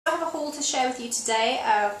have a haul to share with you today.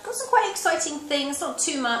 Got some quite exciting things, not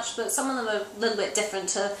too much, but some of them are a little bit different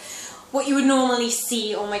to what you would normally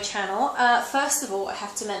see on my channel. First of all, I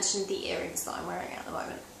have to mention the earrings that I'm wearing at the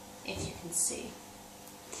moment, if you can see.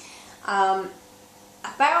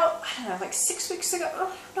 About, I don't know, like 6 weeks ago,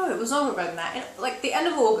 oh, no, it was longer than that, like the end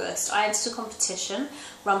of August, I entered a competition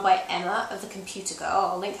run by Emma of the Computer Girl.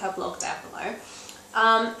 I'll link her blog down below.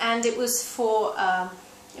 And it was for,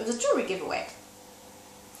 it was a jewellery giveaway.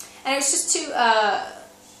 And it was just to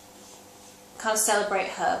kind of celebrate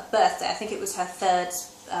her birthday. I think it was her third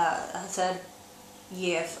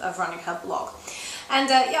year of running her blog. And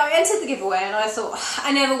yeah, I entered the giveaway and I thought,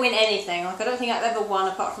 I never win anything. Like, I don't think I've ever won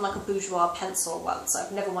apart from like a bourgeois pencil once.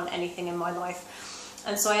 I've never won anything in my life.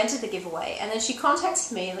 And so I entered the giveaway, and then she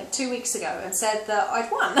contacted me like 2 weeks ago and said that I'd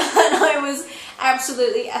won. And I was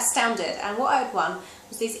absolutely astounded. And what I'd won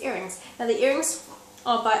was these earrings. Now the earrings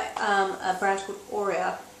are by a brand called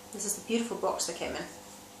Oria. This is the beautiful box they came in.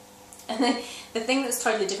 And then the thing that's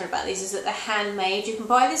totally different about these is that they're handmade. You can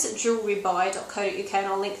buy these at jewellerybuy.co.uk, and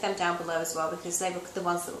I'll link them down below as well, because they were the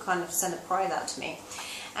ones that were kind of sent a prize out to me.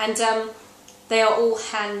 And they are all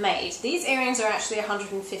handmade. These earrings are actually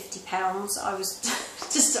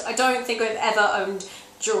 £150. I don't think I've ever owned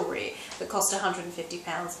jewellery that cost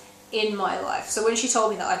 £150 in my life. So when she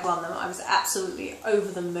told me that I'd won them, I was absolutely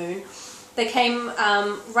over the moon. They came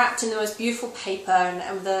wrapped in the most beautiful paper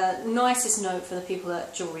and the nicest note for the people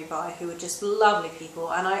at Jewellery Buy, who are just lovely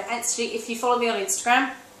people. And I actually, if you follow me on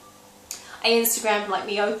Instagram, I Instagrammed like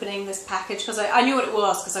me opening this package because I knew what it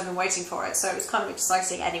was because I've been waiting for it. So it was kind of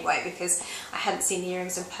exciting anyway because I hadn't seen the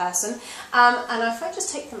earrings in person. And if I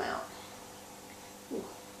just take them out, ooh,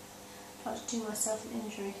 I'm trying to do myself an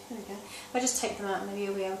injury. There we go. If I just take them out, maybe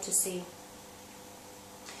you'll be able to see.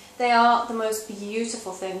 They are the most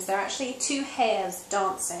beautiful things. They're actually two hares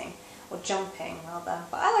dancing, or jumping rather,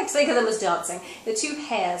 but I like to think of them as dancing. They're two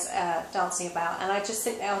hares dancing about, and I just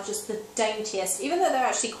think they are just the daintiest, even though they're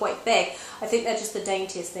actually quite big, I think they're just the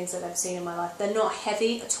daintiest things that I've seen in my life. They're not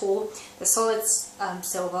heavy at all. They're solid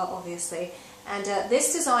silver, obviously, and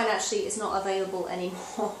this design actually is not available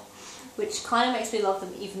anymore, which kind of makes me love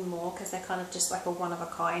them even more because they're kind of just like a one of a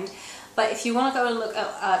kind. But if you want to go and look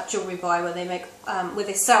at Jewellery Buy, where they make, where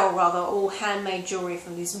they sell rather, all handmade jewellery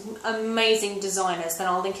from these amazing designers, then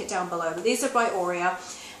I'll link it down below. But these are by Oria,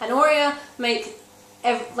 and Oria make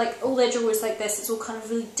like all their jewellery is like this. It's all kind of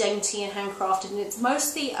really dainty and handcrafted, and it's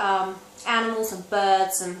mostly animals and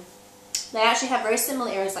birds, and they actually have very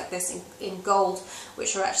similar earrings like this in gold,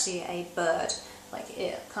 which are actually a bird. Like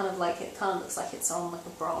it kind of looks like it's on like a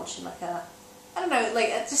branch and like a, I don't know, like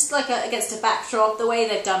just like against a backdrop. The way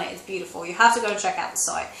they've done it is beautiful. You have to go and check out the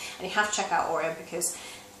site, and you have to check out Oria because,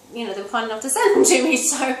 you know, they were kind enough to send them to me.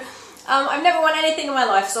 So I've never won anything in my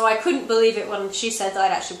life, so I couldn't believe it when she said that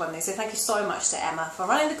I'd actually won these. So thank you so much to Emma for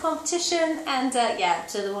running the competition, and yeah,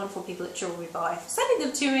 to the wonderful people at Jewellery Buy for sending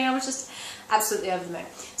them to me. I was just absolutely over the moon.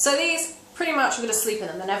 So these, pretty much, I'm going to sleep in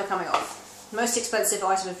them. They're never coming off. Most expensive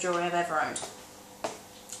item of jewellery I've ever owned.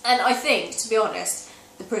 And I think, to be honest,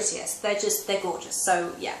 the prettiest. They're gorgeous.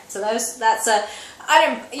 So yeah, so that's a, I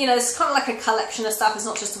don't, you know, it's kind of like a collection of stuff. It's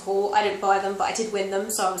not just a haul. I didn't buy them, but I did win them,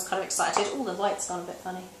 so I was kind of excited. Oh, the light's gone a bit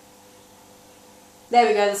funny. There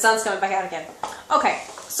we go, the sun's coming back out again. Okay,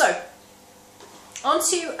 so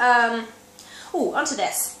onto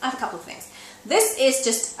this. I have a couple of things. This is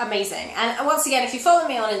just amazing, and once again, if you follow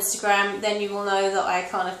me on Instagram, then you will know that I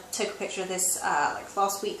kind of took a picture of this like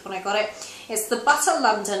last week when I got it. It's the Butter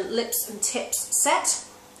London Lips and Tips set.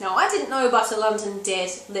 Now, I didn't know Butter London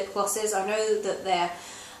did lip glosses. I know that their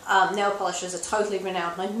nail polishers are totally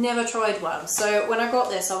renowned, and I've never tried one. So when I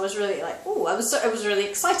got this, I was really like, ooh, I was really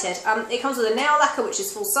excited. It comes with a nail lacquer, which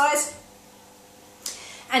is full size,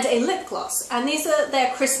 and a lip gloss, and these are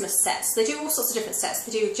their Christmas sets. They do all sorts of different sets.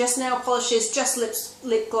 They do just nail polishes, just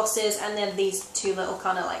lip glosses, and then these two little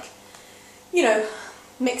kind of like, you know,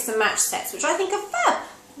 mix and match sets, which I think are fab.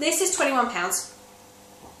 This is £21,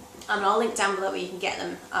 and I'll link down below where you can get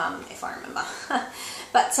them if I remember.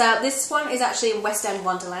 But this one is actually in West End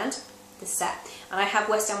Wonderland, this set, and I have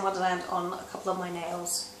West End Wonderland on a couple of my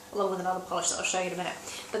nails, along with another polish that I'll show you in a minute.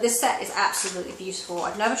 But this set is absolutely beautiful.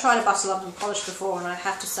 I've never tried a Butter London polish before, and I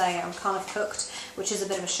have to say I'm kind of hooked, which is a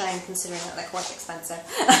bit of a shame considering that they're quite expensive.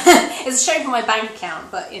 It's a shame for my bank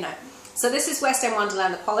account, but you know. So this is West End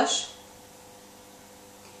Wonderland, the polish.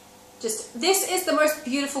 This is the most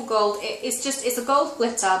beautiful gold. It's a gold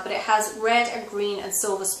glitter, but it has red and green and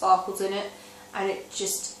silver sparkles in it, and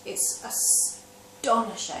it's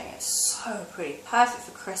astonishing. It's so pretty. Perfect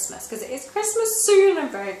for Christmas, because it is Christmas soon. I'm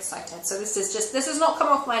very excited. So this has not come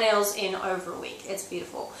off my nails in over a week. It's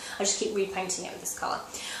beautiful. I just keep repainting it with this colour.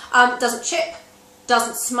 Doesn't chip,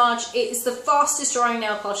 doesn't smudge. It is the fastest drying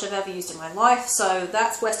nail polish I've ever used in my life. So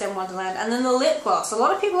that's West End Wonderland. And then the lip gloss. A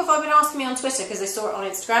lot of people have been asking me on Twitter, because they saw it on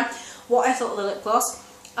Instagram, what I thought of the lip gloss.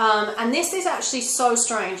 And this is actually so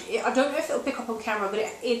strange. I don't know if it'll pick up on camera, but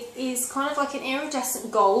it is kind of like an iridescent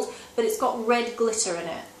gold, but it's got red glitter in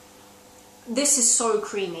it. This is so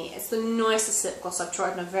creamy. It's the nicest lip gloss I've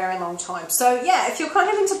tried in a very long time. So yeah, if you're kind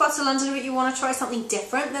of into Butter London but you want to try something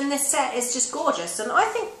different, then this set is just gorgeous, and I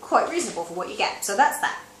think quite reasonable for what you get. So that's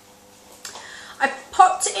that. I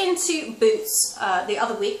popped into Boots the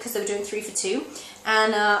other week because they were doing 3 for 2,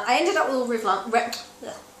 and I ended up with all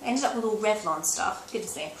Revlon stuff.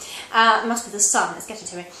 Goodness me. It must be the sun, it's getting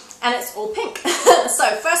to me. And it's all pink. So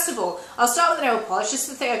first of all, I'll start with the nail polish. This is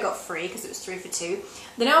the thing I got free because it was 3 for 2.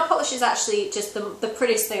 The nail polish is actually just the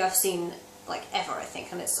prettiest thing I've seen like ever, I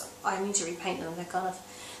think. And I need to repaint them. They're kind of,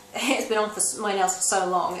 it's been on for my nails for so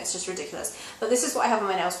long, it's just ridiculous. But this is what I have on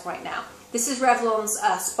my nails right now. This is Revlon's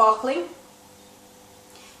Sparkling.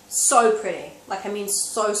 So pretty. Like, I mean,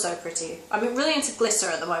 so pretty. I'm really into glitter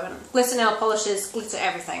at the moment. Glitter nail polishes, glitter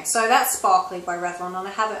everything. So that's Sparkly by Revlon, and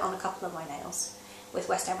I have it on a couple of my nails with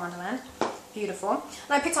West End Wonderland. Beautiful. And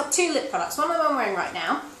I picked up 2 lip products. One of them I'm wearing right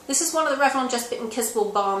now. This is one of the Revlon Just Bitten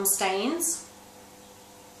Kissable Balm Stains.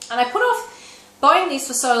 And I put off buying these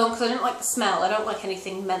for so long because I didn't like the smell. I don't like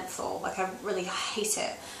anything menthol. Like, I really hate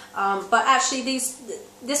it. But actually,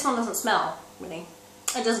 this one doesn't smell, really.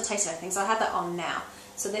 It doesn't taste anything, so I have that on now.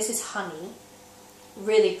 So this is Honey,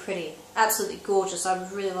 really pretty, absolutely gorgeous. I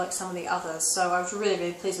really like some of the others, so I was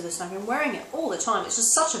really pleased with this, and I've been wearing it all the time. It's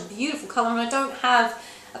just such a beautiful colour, and I don't have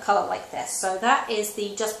a colour like this. So that is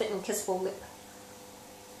the Just Bitten Kissable Lip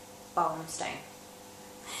Balm Stain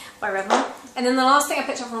by Revlon. And then the last thing I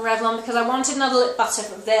picked up from Revlon, because I wanted another lip butter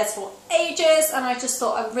of theirs for ages, and I just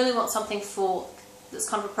thought I really want something that's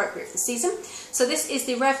kind of appropriate for the season. So this is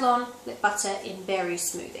the Revlon Lip Butter in Berry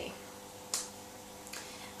Smoothie.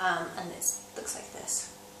 And this looks like this.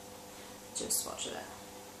 Just swatch it.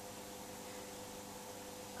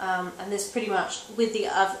 And this pretty much with the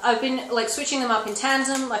I've been like switching them up in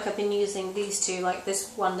tandem. Like, I've been using these two, like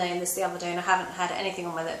this one day and this the other day, and I haven't had anything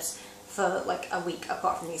on my lips for like a week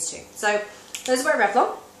apart from these two. So those are by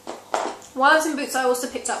Revlon. While I was in Boots, I also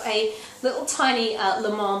picked up a little tiny Le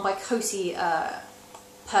Mans by Coty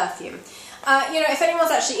perfume. You know, if anyone's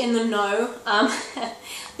actually in the know,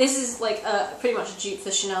 this is like pretty much a dupe for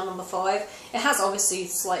Chanel No. 5. It has obviously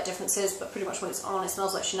slight differences, but pretty much when it's on, it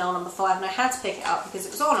smells like Chanel No. 5, and I had to pick it up because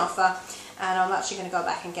it was on offer, and I'm actually going to go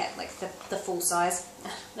back and get like the full size,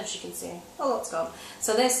 as you can see. A lot's gone.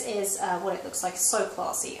 So this is what it looks like, so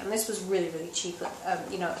classy, and this was really cheap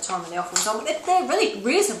at, you know, at the time when the offer was on, but they're really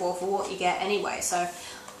reasonable for what you get anyway, so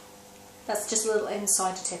that's just a little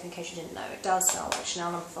insider tip in case you didn't know. It does smell like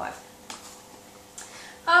Chanel No. 5.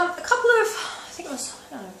 A couple of, I think it was,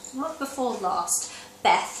 I don't know, a month before last,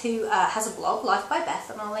 Beth, who has a blog, Life by Beth,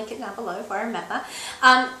 and I'll link it down below if I remember.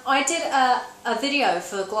 I did a video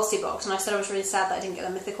for Glossy Box, and I said I was really sad that I didn't get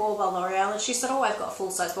the Mythical by L'Oreal, and she said, oh, I've got a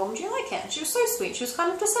full-size one, would you like it? And she was so sweet, she was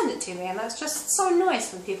kind of to send it to me, and that's just so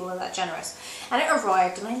nice when people are that generous. And it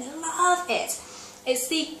arrived, and I love it. It's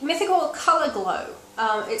the Mythical Colour Glow.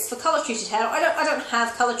 It's for colour-treated hair. I don't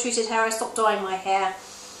have colour-treated hair. I stopped dyeing my hair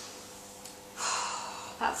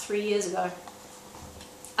about 3 years ago.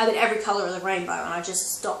 I did every colour of the rainbow, and I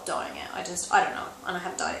just stopped dyeing it. I don't know, and I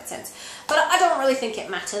haven't dyed it since. But I don't really think it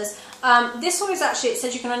matters. This one is actually, it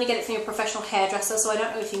says you can only get it from your professional hairdresser, so I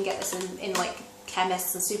don't know if you can get this in like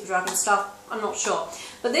chemists and Superdrug and stuff. I'm not sure.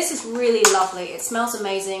 But this is really lovely. It smells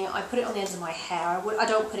amazing. I put it on the ends of my hair. I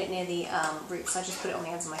don't put it near the roots. I just put it on the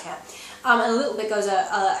ends of my hair. And a little bit goes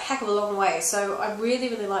a heck of a long way. So I really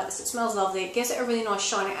like this. It smells lovely. It gives it a really nice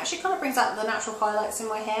shine. It actually kind of brings out the natural highlights in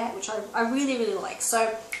my hair, which I really like. So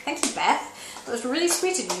thank you, Beth. That was really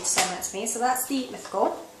sweet of you to send that to me. So that's the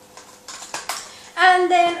Mythical.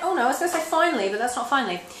 And then, oh no, I was going to say finally, but that's not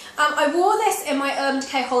finally. I wore this in my Urban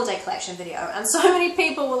Decay holiday collection video, and so many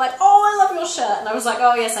people were like, oh, I love your shirt, and I was like,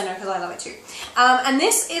 oh yes, I know, because I love it too. And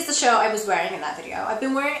this is the shirt I was wearing in that video. I've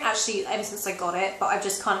been wearing it actually ever since I got it, but I've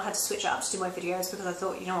just kind of had to switch it up to do my videos because I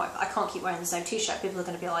thought, you know what, I can't keep wearing the same t-shirt. People are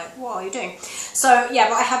going to be like, what are you doing? So yeah,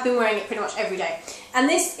 but I have been wearing it pretty much every day. And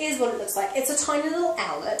this is what it looks like. It's a tiny little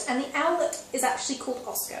owlet, and the owlet is actually called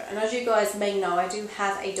Oscar. And as you guys may know, I do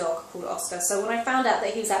have a dog called Oscar. So when I found out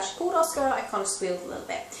that he was actually called Oscar, I kind of squealed a little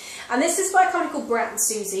bit. And this is by a company called Brat and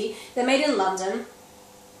Susie. They're made in London.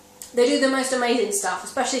 They do the most amazing stuff,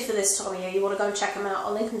 especially for this time of year. You want to go and check them out.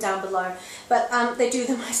 I'll link them down below. But they do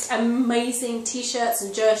the most amazing t-shirts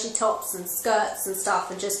and jersey tops and skirts and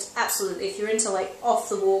stuff. And just absolutely, if you're into like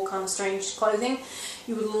off-the-wall kind of strange clothing,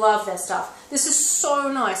 you would love their stuff. This is so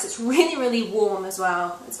nice. It's really, really warm as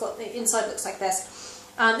well. It's got, the inside looks like this.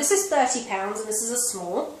 This is £30 and this is a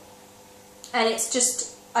small. And it's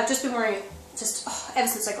just, I've just been wearing it just ever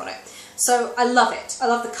since I got it. So I love it. I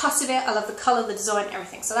love the cut of it. I love the colour, the design,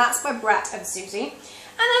 everything. So that's by Brat and Susie.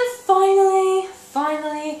 And then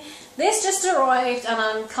finally, this just arrived and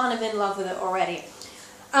I'm kind of in love with it already.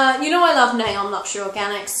 You know I love Neom Luxury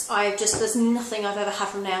Organics. There's nothing I've ever had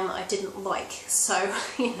from Neom that I didn't like. So,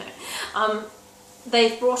 you know,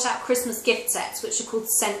 they've brought out Christmas gift sets, which are called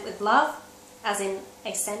Scent with Love, as in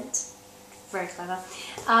a scent. Very clever.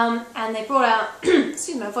 And they brought out,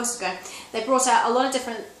 excuse me, my voice is going. They brought out a lot of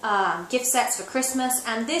different gift sets for Christmas,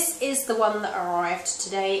 and this is the one that arrived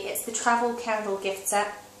today. It's the travel candle gift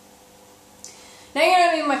set. Now you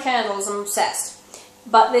know me and my candles, I'm obsessed.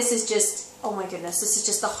 But this is just, oh my goodness, this is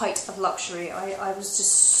just the height of luxury. I was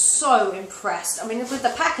just so impressed. I mean, with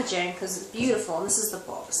the packaging, because it's beautiful, and this is the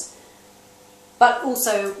box. But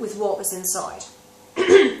also with what was inside.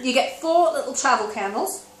 You get 4 little travel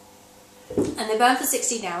candles. And they burn for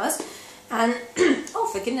 16 hours, and oh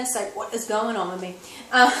for goodness sake, what is going on with me?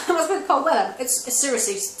 It must be the cold weather. It's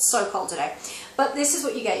seriously so cold today. But this is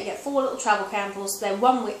what you get. You get 4 little travel candles. They're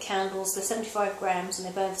 1 wick candles. They're 75 grams and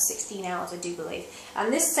they burn for 16 hours, I do believe.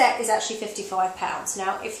 And this set is actually £55.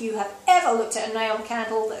 Now, if you have ever looked at a Neom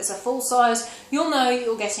candle that is a full size, you'll know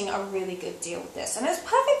you're getting a really good deal with this. And it's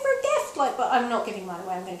perfect for a gift. But I'm not giving mine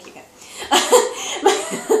away. I'm going to keep it.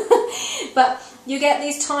 But you get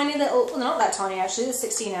these tiny little, well, they're not that tiny actually, they're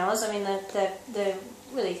 16 hours, I mean they're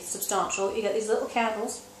really substantial. You get these little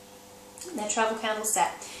candles, they're travel candle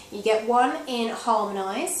set. You get one in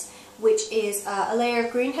Harmonise, which is a layer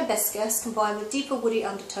of green hibiscus combined with deeper woody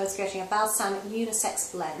undertones creating a balsamic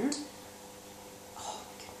unisex blend. Oh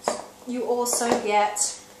my goodness. You also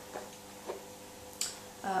get,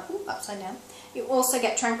 upside down. You also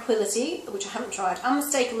get Tranquility, which I haven't tried,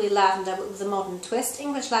 unmistakably lavender but with a modern twist.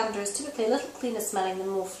 English lavender is typically a little cleaner smelling than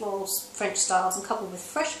more floral French styles and coupled with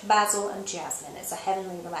fresh basil and jasmine. It's a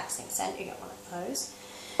heavenly relaxing scent. You get one of those.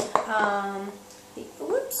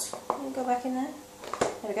 Whoops, let me go back in there.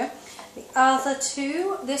 There we go. The other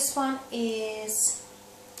 2, this one is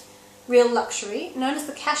Real Luxury. Known as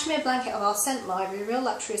the cashmere blanket of our scent library, Real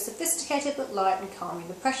Luxury is sophisticated but light and calming.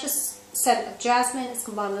 The precious scent of jasmine is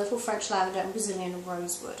combined with a little French lavender and Brazilian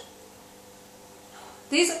rosewood.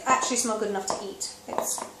 These actually smell good enough to eat.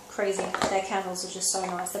 It's crazy. Their candles are just so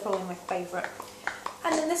nice. They're probably my favourite.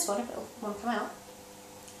 And then this one, if it'll want to come out,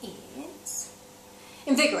 is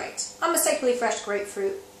Invigorate. Unmistakably fresh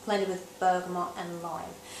grapefruit blended with bergamot and lime.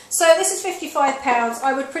 So this is £55.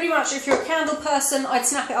 I would pretty much, if you're a candle person, I'd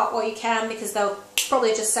snap it up while you can because they'll probably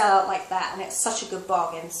just sell out like that and it's such a good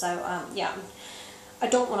bargain. So yeah. I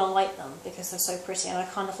don't want to light them because they're so pretty and I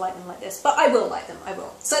kind of like them like this, but I will light them, I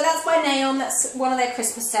will. So that's by Neom, that's one of their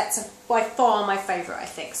Christmas sets and by far my favourite I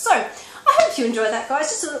think. So I hope you enjoyed that guys,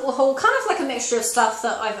 just a little haul, kind of like a mixture of stuff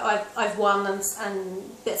that I've won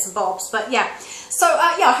and bits and bobs, but yeah. So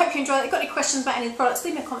yeah, I hope you enjoyed it. If you've got any questions about any of the products,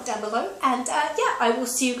 leave me a comment down below and yeah, I will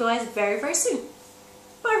see you guys very, very soon.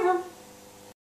 Bye everyone.